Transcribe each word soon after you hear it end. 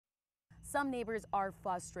Some neighbors are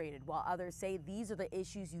frustrated, while others say these are the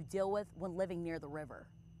issues you deal with when living near the river.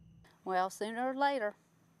 Well, sooner or later,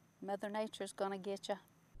 Mother Nature's gonna get you.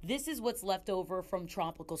 This is what's left over from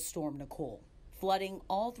Tropical Storm Nicole, flooding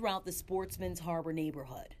all throughout the Sportsman's Harbor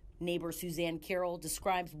neighborhood. Neighbor Suzanne Carroll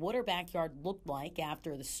describes what her backyard looked like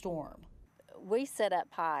after the storm. We set up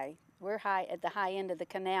high. We're high at the high end of the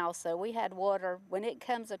canal, so we had water. When it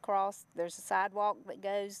comes across, there's a sidewalk that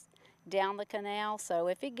goes down the canal, so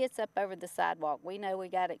if it gets up over the sidewalk, we know we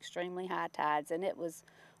got extremely high tides, and it was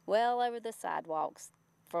well over the sidewalks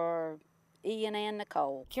for Ian and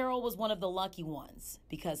Nicole. Carol was one of the lucky ones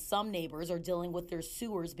because some neighbors are dealing with their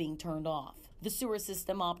sewers being turned off. The sewer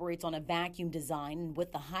system operates on a vacuum design, and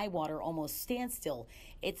with the high water almost standstill,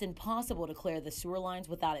 it's impossible to clear the sewer lines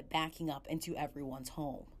without it backing up into everyone's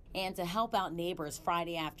home. And to help out neighbors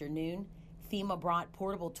Friday afternoon, FEMA brought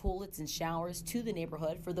portable toilets and showers to the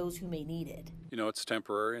neighborhood for those who may need it. You know, it's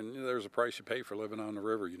temporary, and there's a price you pay for living on the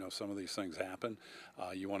river. You know, some of these things happen.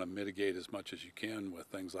 You want to mitigate as much as you can with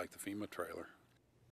things like the FEMA trailer.